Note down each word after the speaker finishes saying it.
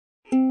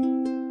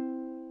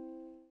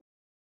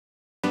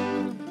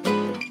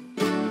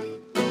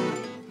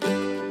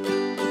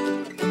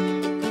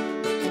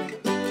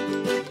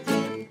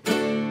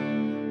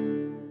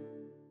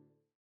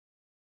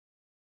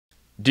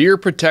Deer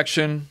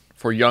protection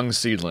for young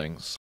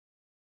seedlings.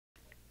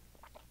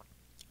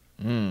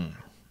 You're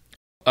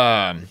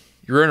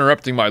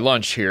interrupting my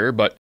lunch here,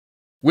 but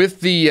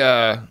with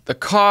the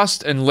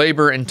cost and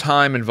labor and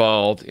time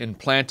involved in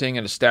planting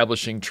and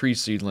establishing tree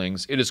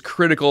seedlings, it is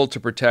critical to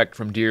protect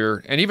from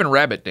deer and even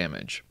rabbit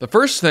damage. The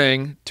first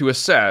thing to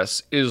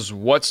assess is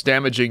what's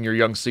damaging your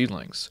young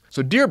seedlings.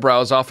 So deer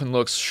browse often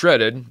looks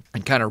shredded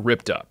and kind of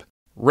ripped up.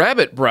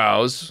 Rabbit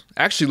browse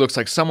actually looks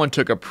like someone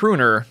took a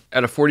pruner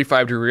at a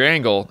 45-degree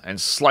angle and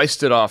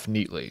sliced it off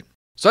neatly.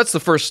 So that's the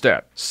first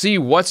step. See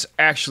what's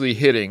actually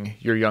hitting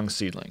your young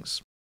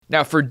seedlings.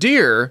 Now for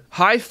deer,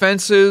 high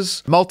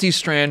fences,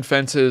 multi-strand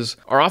fences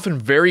are often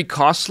very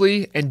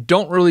costly and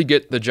don't really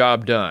get the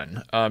job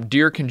done.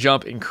 Deer can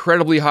jump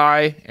incredibly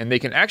high and they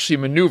can actually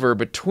maneuver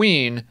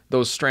between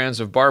those strands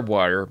of barbed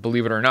wire,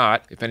 believe it or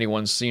not. If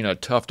anyone's seen a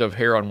tuft of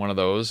hair on one of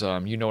those,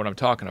 you know what I'm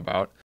talking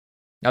about.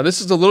 Now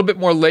this is a little bit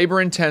more labor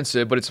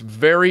intensive, but it's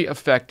very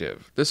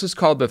effective. This is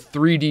called the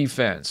 3D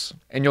fence.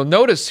 And you'll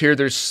notice here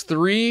there's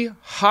 3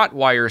 hot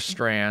wire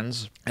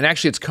strands, and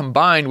actually it's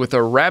combined with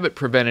a rabbit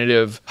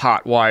preventative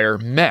hot wire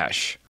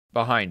mesh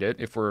behind it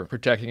if we're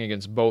protecting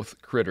against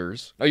both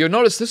critters. Now you'll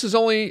notice this is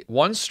only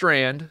 1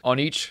 strand on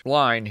each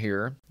line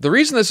here. The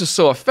reason this is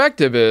so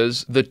effective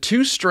is the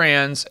 2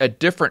 strands at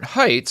different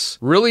heights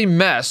really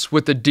mess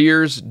with the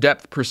deer's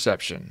depth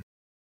perception.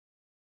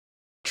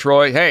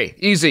 Troy, hey,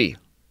 easy.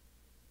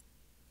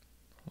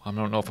 I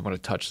don't know if I'm going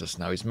to touch this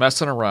now. He's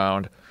messing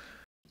around.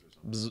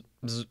 Bzz,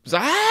 bzz, bzz.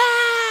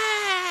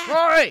 Ah!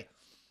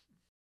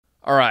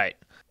 All right.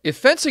 If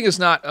fencing is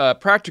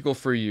not practical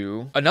for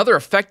you, another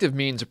effective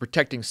means of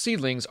protecting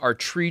seedlings are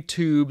tree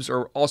tubes,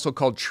 or also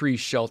called tree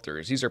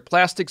shelters. These are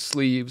plastic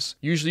sleeves.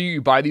 Usually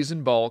you buy these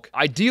in bulk.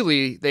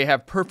 Ideally, they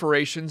have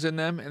perforations in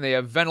them and they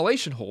have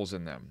ventilation holes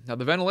in them. Now,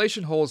 the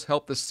ventilation holes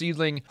help the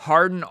seedling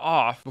harden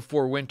off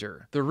before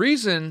winter. The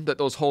reason that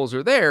those holes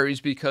are there is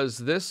because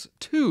this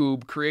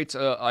tube creates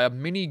a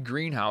mini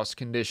greenhouse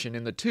condition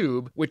in the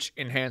tube, which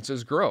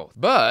enhances growth.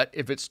 But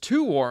if it's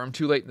too warm,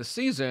 too late in the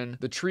season,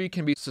 the tree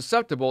can be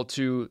susceptible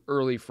to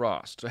early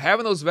frost. So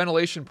having those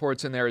ventilation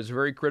ports in there is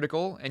very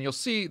critical, and you'll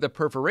see the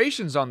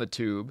perforations on the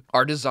tube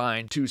are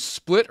designed to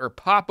split or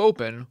pop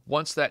open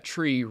once that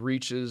tree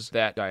reaches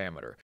that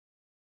diameter.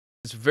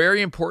 It's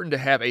very important to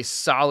have a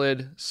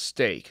solid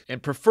stake,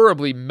 and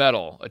preferably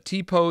metal, a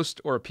T-post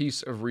or a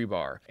piece of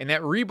rebar. And that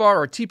rebar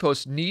or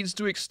T-post needs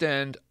to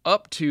extend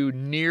up to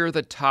near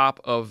the top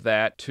of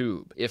that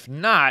tube. If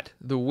not,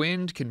 the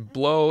wind can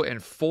blow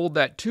and fold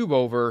that tube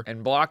over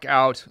and block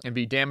out and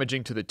be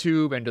damaging to the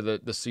tube and to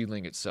the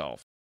seedling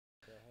itself.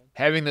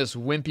 Having this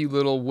wimpy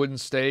little wooden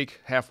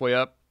stake halfway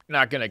up,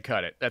 not going to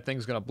cut it. That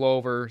thing's going to blow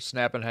over,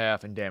 snap in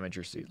half, and damage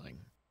your seedling.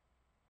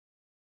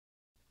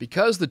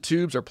 Because the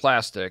tubes are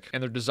plastic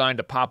and they're designed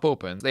to pop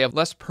open, they have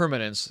less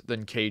permanence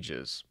than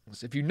cages.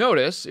 If you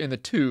notice, in the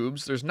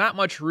tubes, there's not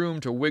much room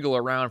to wiggle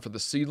around for the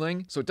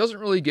seedling, so it doesn't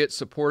really get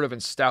supportive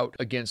and stout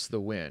against the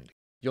wind.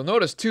 You'll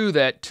notice too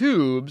that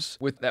tubes,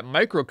 with that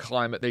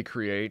microclimate they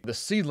create, the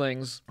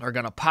seedlings are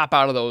going to pop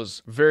out of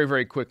those very,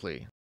 very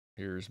quickly.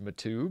 Here's my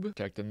tube,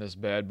 protecting this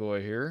bad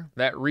boy here.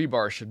 That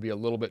rebar should be a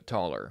little bit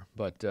taller,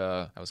 but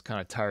I was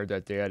kind of tired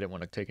that day. I didn't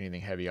want to take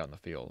anything heavy on the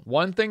field.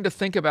 One thing to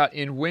think about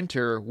in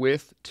winter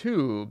with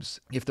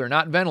tubes, if they're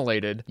not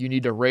ventilated, you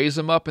need to raise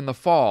them up in the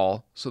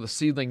fall so the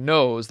seedling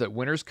knows that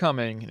winter's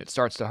coming and it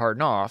starts to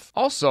harden off.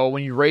 Also,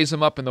 when you raise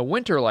them up in the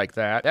winter like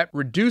that, that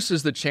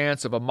reduces the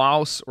chance of a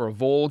mouse or a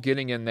vole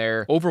getting in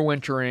there,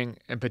 overwintering,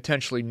 and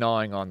potentially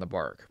gnawing on the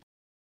bark.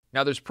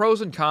 Now, there's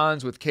pros and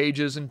cons with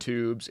cages and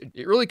tubes.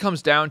 It really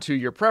comes down to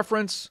your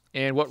preference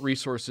and what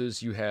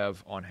resources you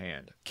have on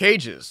hand.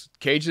 Cages.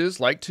 Cages,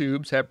 like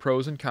tubes, have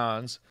pros and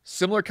cons.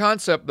 Similar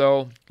concept,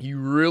 though, you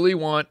really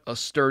want a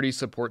sturdy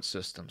support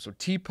system. So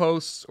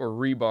T-posts or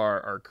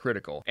rebar are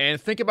critical. And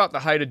think about the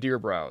height of deer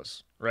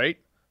browse, right?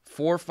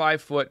 4 or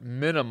 5 foot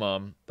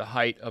minimum, the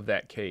height of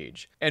that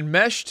cage. And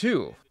mesh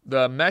too.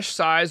 The mesh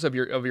size of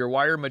your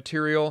wire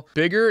material,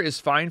 bigger is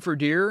fine for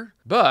deer,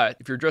 but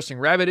if you're addressing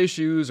rabbit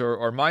issues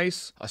or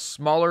mice, a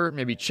smaller,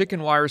 maybe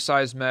chicken wire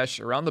size mesh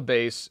around the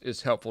base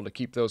is helpful to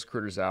keep those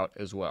critters out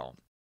as well.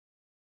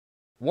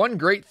 One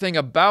great thing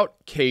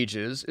about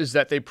cages is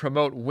that they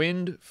promote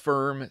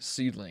wind-firm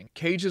seedling.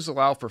 Cages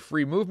allow for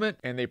free movement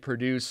and they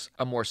produce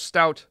a more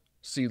stout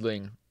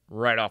seedling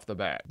right off the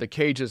bat. The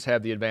cages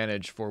have the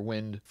advantage for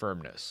wind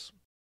firmness.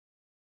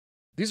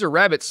 These are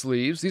rabbit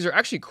sleeves. These are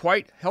actually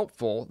quite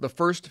helpful the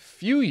first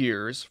few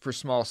years for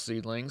small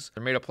seedlings.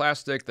 They're made of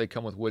plastic. They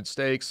come with wood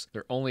stakes.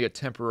 They're only a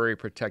temporary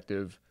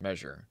protective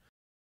measure.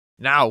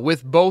 Now,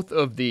 with both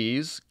of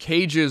these,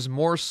 cages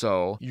more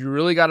so, you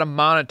really got to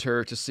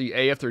monitor to see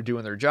A, if they're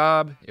doing their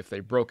job, if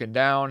they've broken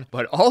down,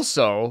 but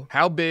also,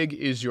 how big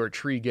is your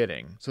tree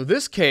getting? So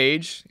this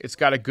cage, it's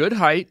got a good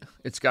height,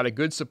 it's got a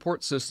good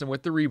support system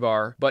with the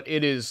rebar, but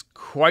it is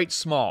quite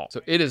small. So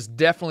it is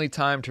definitely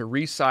time to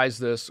resize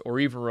this or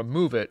even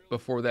remove it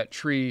before that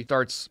tree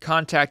starts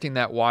contacting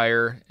that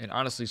wire and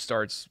honestly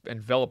starts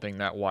enveloping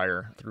that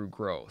wire through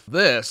growth.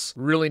 This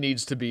really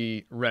needs to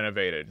be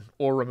renovated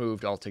or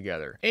removed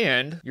altogether. And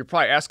And you're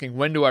probably asking,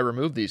 when do I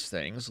remove these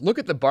things? Look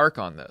at the bark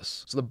on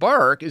this. So the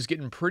bark is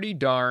getting pretty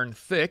darn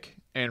thick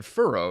and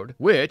furrowed,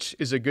 which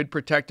is a good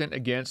protectant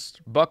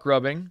against buck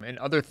rubbing and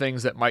other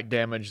things that might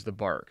damage the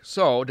bark.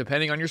 So,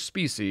 depending on your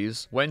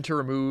species, when to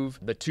remove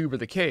the tube or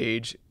the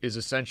cage is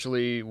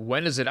essentially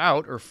when is it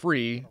out or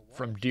free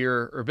from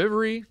deer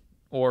herbivory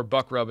or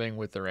buck rubbing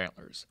with their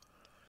antlers.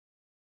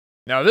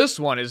 Now this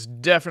one is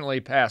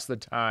definitely past the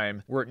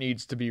time where it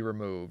needs to be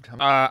removed.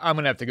 I'm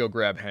going to have to go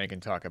grab Hank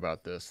and talk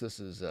about this. This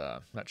is,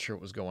 not sure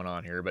what was going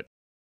on here, but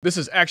this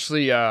is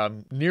actually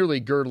nearly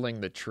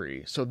girdling the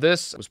tree. So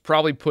this was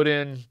probably put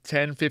in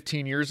 10,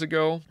 15 years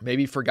ago,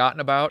 maybe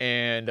forgotten about,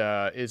 and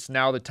it's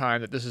now the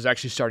time that this is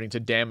actually starting to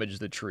damage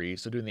the tree,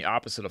 so doing the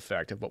opposite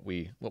effect of what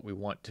we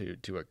want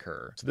to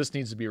occur. So this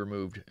needs to be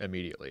removed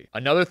immediately.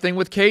 Another thing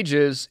with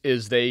cages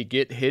is they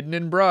get hidden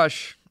in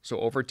brush. So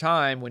over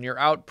time, when you're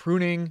out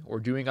pruning or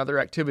doing other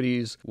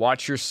activities,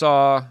 watch your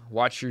saw,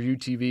 watch your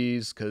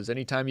UTVs, because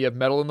anytime you have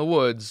metal in the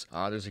woods,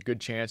 there's a good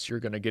chance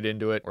you're going to get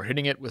into it or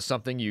hitting it with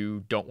something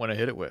you don't want to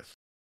hit it with.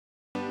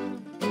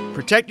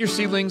 Protect your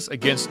seedlings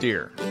against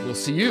deer. We'll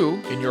see you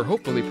in your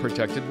hopefully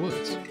protected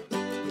woods.